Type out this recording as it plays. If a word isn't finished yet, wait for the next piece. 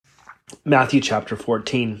Matthew chapter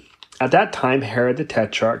 14. At that time Herod the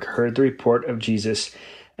Tetrarch heard the report of Jesus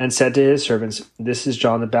and said to his servants, "This is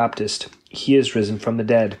John the Baptist. He is risen from the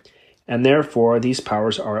dead, and therefore these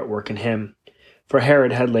powers are at work in him." For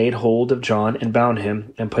Herod had laid hold of John and bound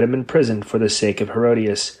him and put him in prison for the sake of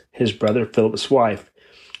Herodias, his brother Philip's wife,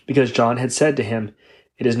 because John had said to him,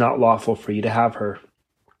 "It is not lawful for you to have her."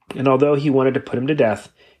 And although he wanted to put him to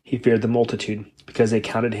death, he feared the multitude, because they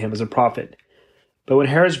counted him as a prophet. But when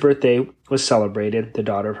Herod's birthday was celebrated, the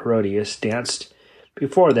daughter of Herodias danced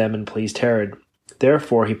before them and pleased Herod.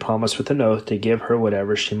 Therefore he promised with an oath to give her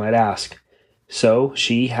whatever she might ask. So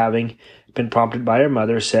she, having been prompted by her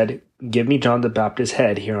mother, said, "Give me John the Baptist's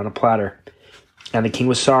head here on a platter." And the king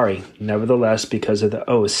was sorry. Nevertheless, because of the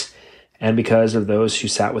oaths and because of those who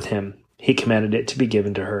sat with him, he commanded it to be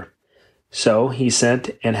given to her. So he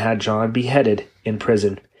sent and had John beheaded in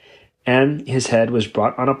prison. And his head was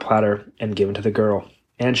brought on a platter and given to the girl,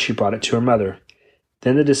 and she brought it to her mother.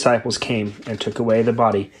 Then the disciples came and took away the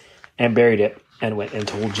body and buried it and went and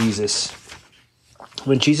told Jesus.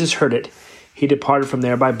 When Jesus heard it, he departed from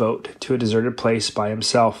there by boat to a deserted place by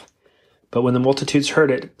himself. But when the multitudes heard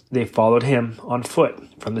it, they followed him on foot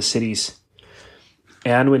from the cities.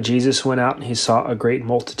 And when Jesus went out, he saw a great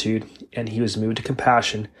multitude, and he was moved to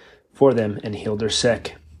compassion for them and healed their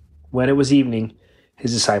sick. When it was evening,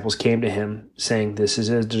 his disciples came to him, saying, "This is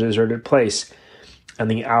a deserted place, and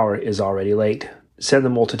the hour is already late. Send the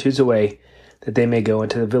multitudes away, that they may go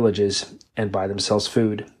into the villages and buy themselves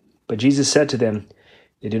food." But Jesus said to them,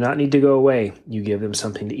 "They do not need to go away. You give them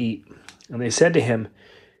something to eat." And they said to him,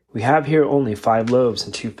 "We have here only 5 loaves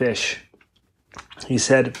and 2 fish." He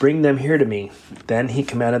said, "Bring them here to me." Then he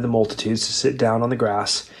commanded the multitudes to sit down on the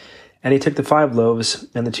grass. And he took the 5 loaves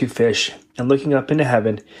and the 2 fish, and looking up into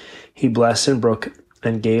heaven, he blessed and broke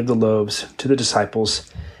and gave the loaves to the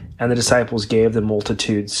disciples, and the disciples gave the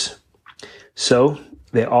multitudes. So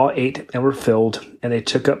they all ate and were filled, and they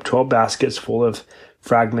took up 12 baskets full of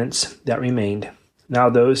fragments that remained. Now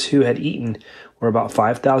those who had eaten were about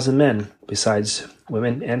 5,000 men, besides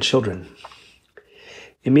women and children.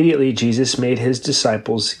 Immediately Jesus made his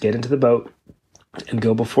disciples get into the boat and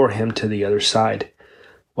go before him to the other side,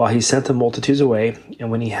 while he sent the multitudes away. And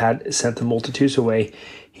when he had sent the multitudes away,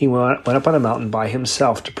 he went up on a mountain by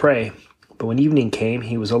himself to pray. But when evening came,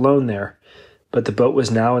 he was alone there. But the boat was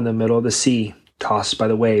now in the middle of the sea, tossed by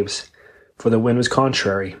the waves, for the wind was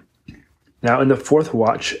contrary. Now in the 4th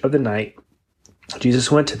watch of the night, Jesus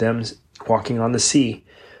went to them, walking on the sea.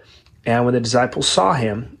 And when the disciples saw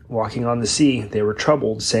him walking on the sea, they were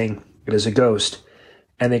troubled, saying, "It is a ghost."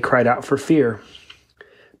 And they cried out for fear.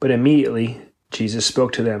 But immediately Jesus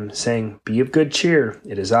spoke to them, saying, "Be of good cheer,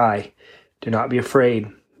 it is I. Do not be afraid."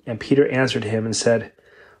 And Peter answered him and said,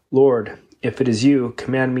 "Lord, if it is you,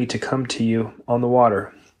 command me to come to you on the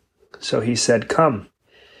water." So he said, "Come."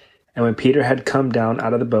 And when Peter had come down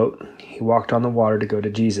out of the boat, he walked on the water to go to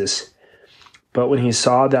Jesus. But when he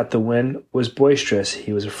saw that the wind was boisterous,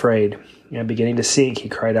 he was afraid. And beginning to sink, he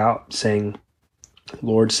cried out, saying,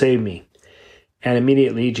 "Lord, save me." And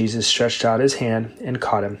immediately Jesus stretched out his hand and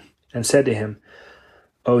caught him, and said to him,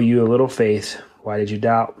 "O you of little faith, why did you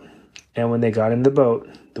doubt?" And when they got in the boat,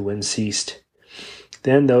 the wind ceased.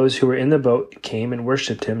 Then those who were in the boat came and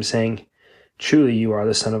worshipped him, saying, "Truly you are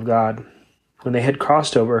the Son of God." When they had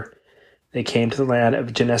crossed over, they came to the land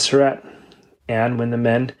of Gennesaret. And when the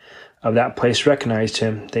men of that place recognized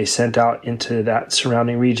him, they sent out into that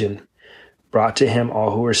surrounding region, brought to him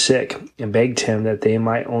all who were sick, and begged him that they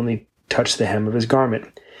might only touch the hem of his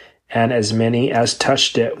garment. And as many as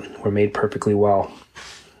touched it were made perfectly well.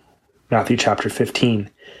 Matthew chapter 15.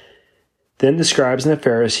 Then the scribes and the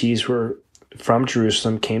Pharisees were from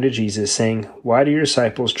Jerusalem came to Jesus, saying, "Why do your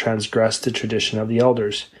disciples transgress the tradition of the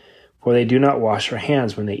elders? For they do not wash their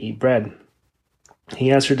hands when they eat bread." He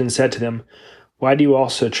answered and said to them, "Why do you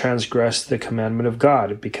also transgress the commandment of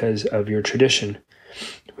God because of your tradition?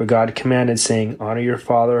 For God commanded, saying, 'Honor your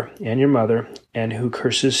father and your mother, and who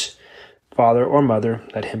curses father or mother,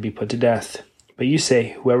 let him be put to death.' But you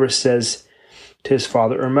say, 'Whoever says to his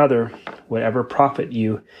father or mother, whatever profit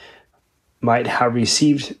you might have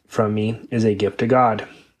received from me is a gift to God,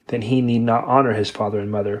 then he need not honor his father and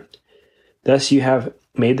mother.' Thus you have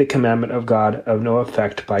made the commandment of God of no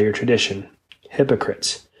effect by your tradition.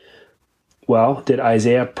 Hypocrites! Well, did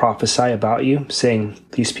Isaiah prophesy about you, saying,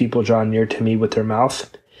 'These people draw near to me with their mouth,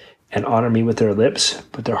 and honor me with their lips,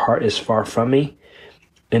 but their heart is far from me?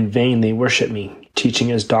 In vain they worship me,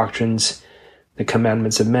 teaching as doctrines the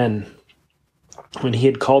commandments of men.'" When he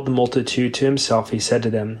had called the multitude to himself, he said to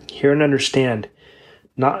them, "Hear and understand.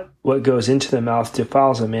 Not what goes into the mouth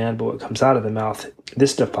defiles a man, but what comes out of the mouth,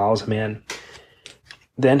 this defiles a man.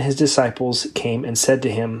 Then his disciples came and said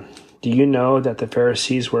to him, "Do you know that the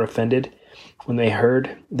Pharisees were offended when they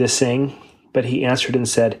heard this saying?" But he answered and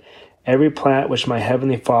said, "Every plant which my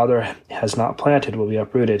heavenly Father has not planted will be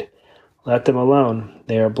uprooted. Let them alone.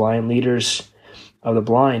 They are blind leaders of the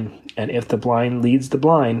blind, and if the blind leads the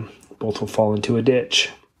blind, both will fall into a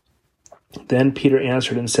ditch." Then Peter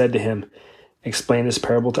answered and said to him, "Explain this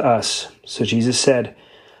parable to us." So Jesus said,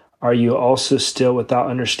 "Are you also still without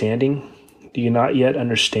understanding? Do you not yet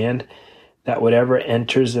understand that whatever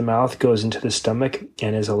enters the mouth goes into the stomach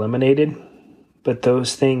and is eliminated? But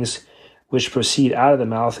those things which proceed out of the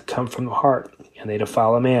mouth come from the heart, and they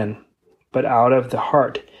defile a man. But out of the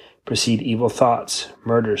heart proceed evil thoughts,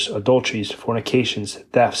 murders, adulteries, fornications,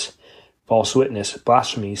 thefts, false witness,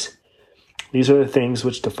 blasphemies. These are the things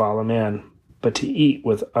which defile a man. But to eat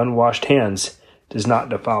with unwashed hands does not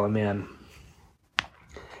defile a man."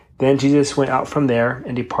 Then Jesus went out from there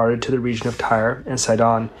and departed to the region of Tyre and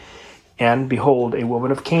Sidon. And behold, a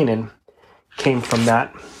woman of Canaan came from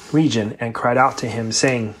that region and cried out to him,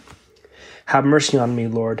 saying, "Have mercy on me,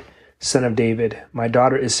 Lord, Son of David. My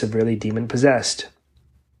daughter is severely demon-possessed."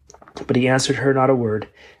 But he answered her not a word.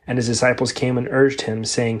 And his disciples came and urged him,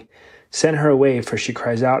 saying, "Send her away, for she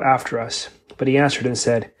cries out after us." But he answered and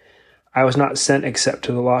said, "I was not sent except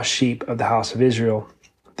to the lost sheep of the house of Israel."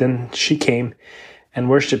 Then she came and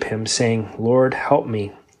worshipped him, saying, "Lord, help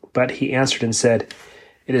me." But he answered and said,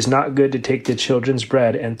 "It is not good to take the children's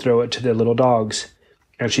bread and throw it to the little dogs."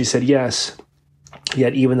 And she said, "Yes,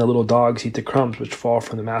 yet even the little dogs eat the crumbs which fall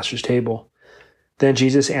from the master's table." Then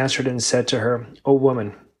Jesus answered and said to her, "O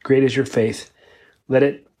woman, great is your faith. Let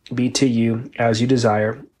it be to you as you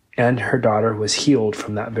desire." And her daughter was healed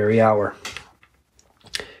from that very hour.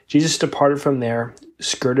 Jesus departed from there,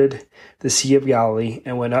 skirted the Sea of Galilee,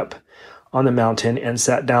 and went up on the mountain and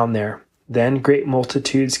sat down there. Then great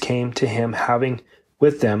multitudes came to him, having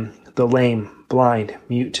with them the lame, blind,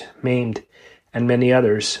 mute, maimed, and many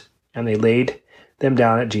others, and they laid them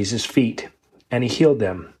down at Jesus' feet, and he healed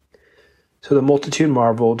them. So the multitude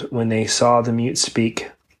marveled when they saw the mute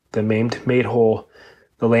speak, the maimed made whole,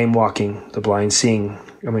 the lame walking, the blind seeing,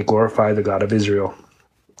 and they glorified the God of Israel.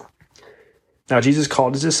 Now Jesus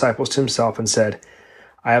called his disciples to himself and said,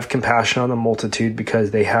 "I have compassion on the multitude,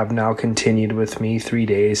 because they have now continued with me 3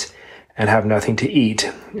 days and have nothing to eat,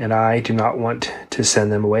 and I do not want to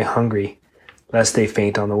send them away hungry, lest they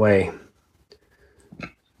faint on the way."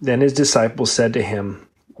 Then his disciples said to him,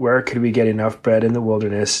 "Where could we get enough bread in the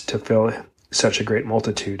wilderness to fill such a great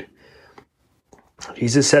multitude?"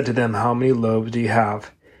 Jesus said to them, "How many loaves do you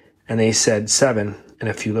have?" And they said, 7, and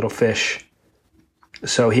a few little fish.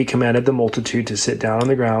 So he commanded the multitude to sit down on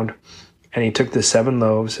the ground. And he took the 7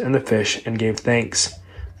 loaves and the fish and gave thanks,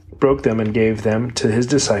 broke them and gave them to his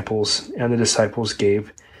disciples, and the disciples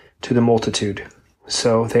gave to the multitude.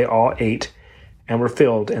 So they all ate and were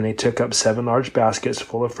filled, and they took up 7 large baskets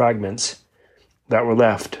full of fragments that were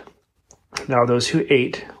left. Now those who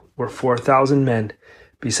ate were 4,000 men,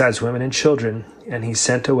 besides women and children. And he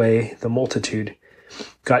sent away the multitude,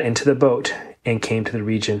 got into the boat, and came to the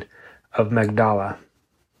region of Magdala.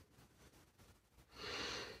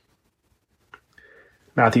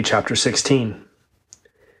 Matthew chapter 16.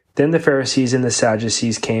 Then the Pharisees and the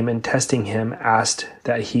Sadducees came, and testing him, asked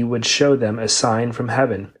that he would show them a sign from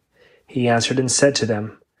heaven. He answered and said to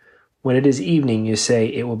them, "When it is evening, you say,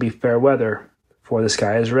 'It will be fair weather, for the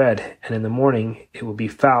sky is red,' and in the morning, 'It will be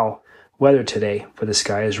foul weather today, for the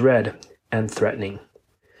sky is red and threatening.'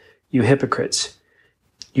 You hypocrites,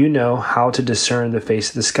 you know how to discern the face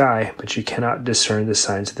of the sky, but you cannot discern the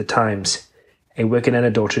signs of the times. A wicked and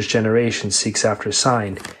adulterous generation seeks after a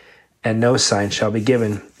sign, and no sign shall be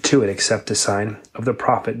given to it except the sign of the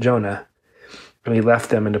prophet Jonah." And he left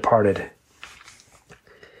them and departed.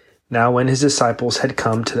 Now when his disciples had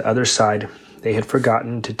come to the other side, they had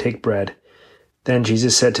forgotten to take bread. Then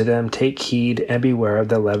Jesus said to them, "Take heed and beware of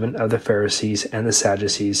the leaven of the Pharisees and the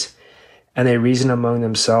Sadducees." And they reasoned among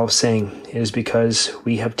themselves, saying, "It is because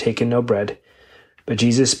we have taken no bread." But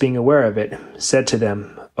Jesus, being aware of it, said to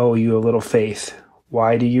them, "O you of little faith,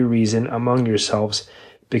 why do you reason among yourselves,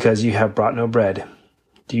 because you have brought no bread?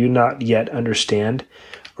 Do you not yet understand,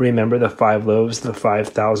 or remember the 5 loaves, the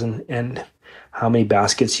 5,000, and how many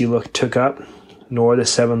baskets you took up? Nor the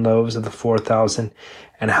 7 loaves of the 4,000,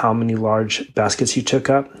 and how many large baskets you took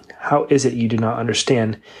up? How is it you do not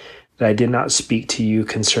understand that I did not speak to you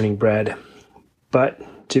concerning bread, but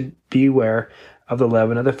to beware of the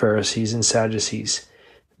leaven of the Pharisees and Sadducees?"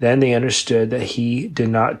 Then they understood that he did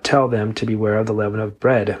not tell them to beware of the leaven of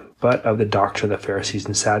bread, but of the doctrine of the Pharisees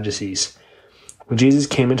and Sadducees. When Jesus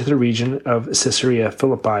came into the region of Caesarea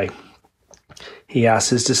Philippi, he asked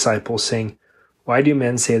his disciples, saying, Why do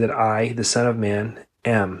men say that I, the Son of Man,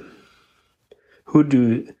 am? Who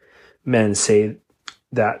do men say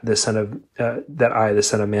that I, the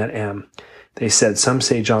Son of Man, am? They said, some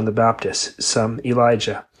say John the Baptist, some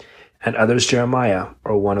Elijah, and others Jeremiah,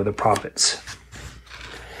 or one of the prophets.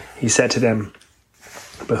 He said to them,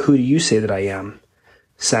 but who do you say that I am?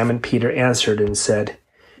 Simon Peter answered and said,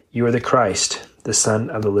 you are the Christ, the Son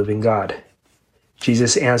of the living God.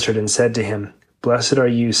 Jesus answered and said to him, blessed are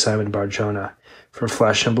you, Simon Bar-Jonah, for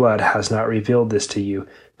flesh and blood has not revealed this to you,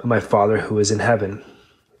 but my Father who is in heaven.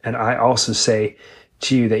 And I also say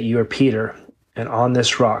to you that you are Peter, and on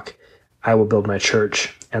this rock I will build my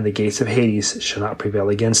church, and the gates of Hades shall not prevail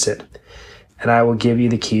against it. And I will give you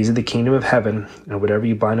the keys of the kingdom of heaven, and whatever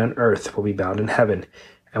you bind on earth will be bound in heaven,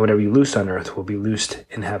 and whatever you loose on earth will be loosed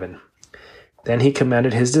in heaven. Then he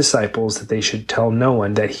commanded his disciples that they should tell no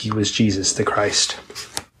one that he was Jesus the Christ.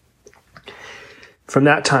 From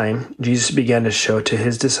that time, Jesus began to show to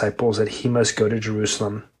his disciples that he must go to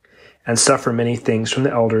Jerusalem and suffer many things from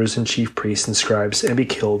the elders and chief priests and scribes, and be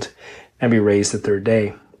killed, and be raised the third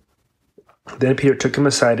day. Then Peter took him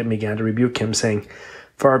aside and began to rebuke him, saying,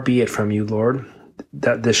 far be it from you, Lord,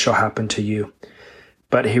 that this shall happen to you.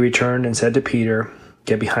 But he returned and said to Peter,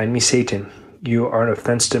 get behind me, Satan. You are an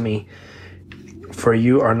offense to me, for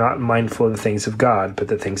you are not mindful of the things of God, but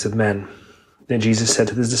the things of men. Then Jesus said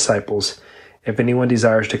to his disciples, if anyone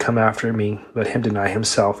desires to come after me, let him deny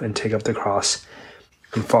himself and take up the cross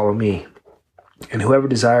and follow me. And whoever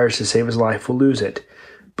desires to save his life will lose it,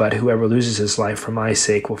 but whoever loses his life for my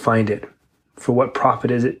sake will find it. For what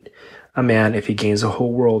profit is it a man if he gains the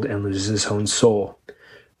whole world and loses his own soul?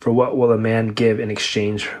 For what will a man give in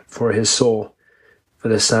exchange for his soul? For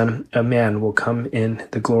the Son of Man will come in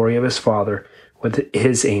the glory of his Father with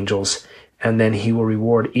his angels, and then he will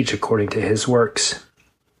reward each according to his works.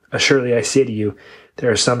 Assuredly I say to you,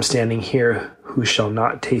 there are some standing here who shall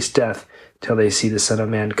not taste death till they see the Son of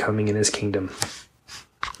Man coming in his kingdom.